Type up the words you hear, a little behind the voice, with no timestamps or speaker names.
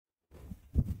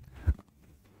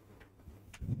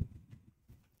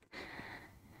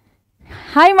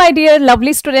Hi, my dear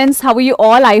lovely students. How are you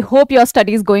all? I hope your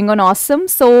study is going on awesome.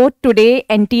 So today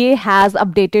NTA has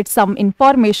updated some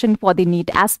information for the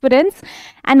NEET aspirants.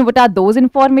 And what are those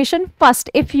information? First,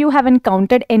 if you have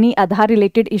encountered any Aadhaar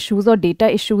related issues or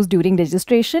data issues during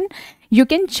registration, you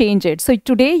can change it. So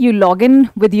today you log in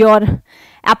with your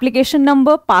application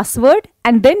number, password,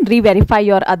 and then re-verify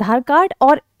your Aadhaar card,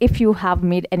 or if you have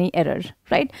made any error,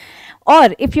 right? Or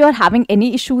if you are having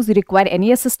any issues, you require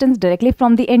any assistance directly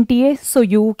from the NTA, so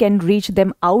you can reach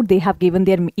them out. They have given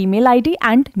their email ID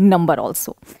and number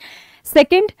also.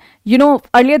 Second,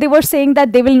 earlier they were saying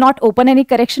that they will not open any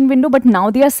correction window, but now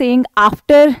they are saying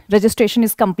after registration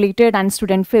is completed and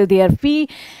student fill their fee,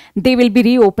 they will be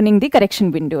reopening the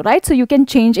correction window, right? So you can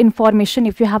change information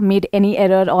if you have made any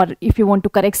error, or if you want to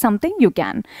correct something, you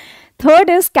can. Third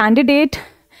is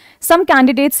some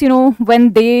candidates,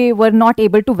 when they were not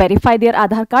able to verify their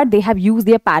Aadhaar card, they have used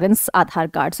their parents'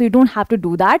 Aadhaar card. So you don't have to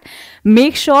do that.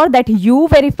 Make sure that you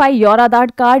verify your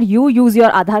Aadhaar card, you use your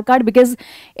Aadhaar card, because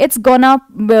it's gonna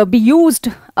be used,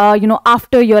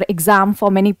 after your exam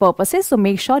for many purposes. So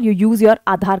make sure you use your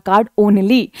Aadhaar card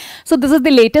only. So this is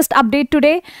the latest update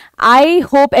today. I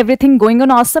hope everything going on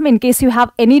awesome. In case you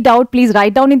have any doubt, please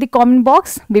write down in the comment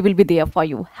box. We will be there for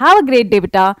you. Have a great day,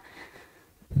 beta.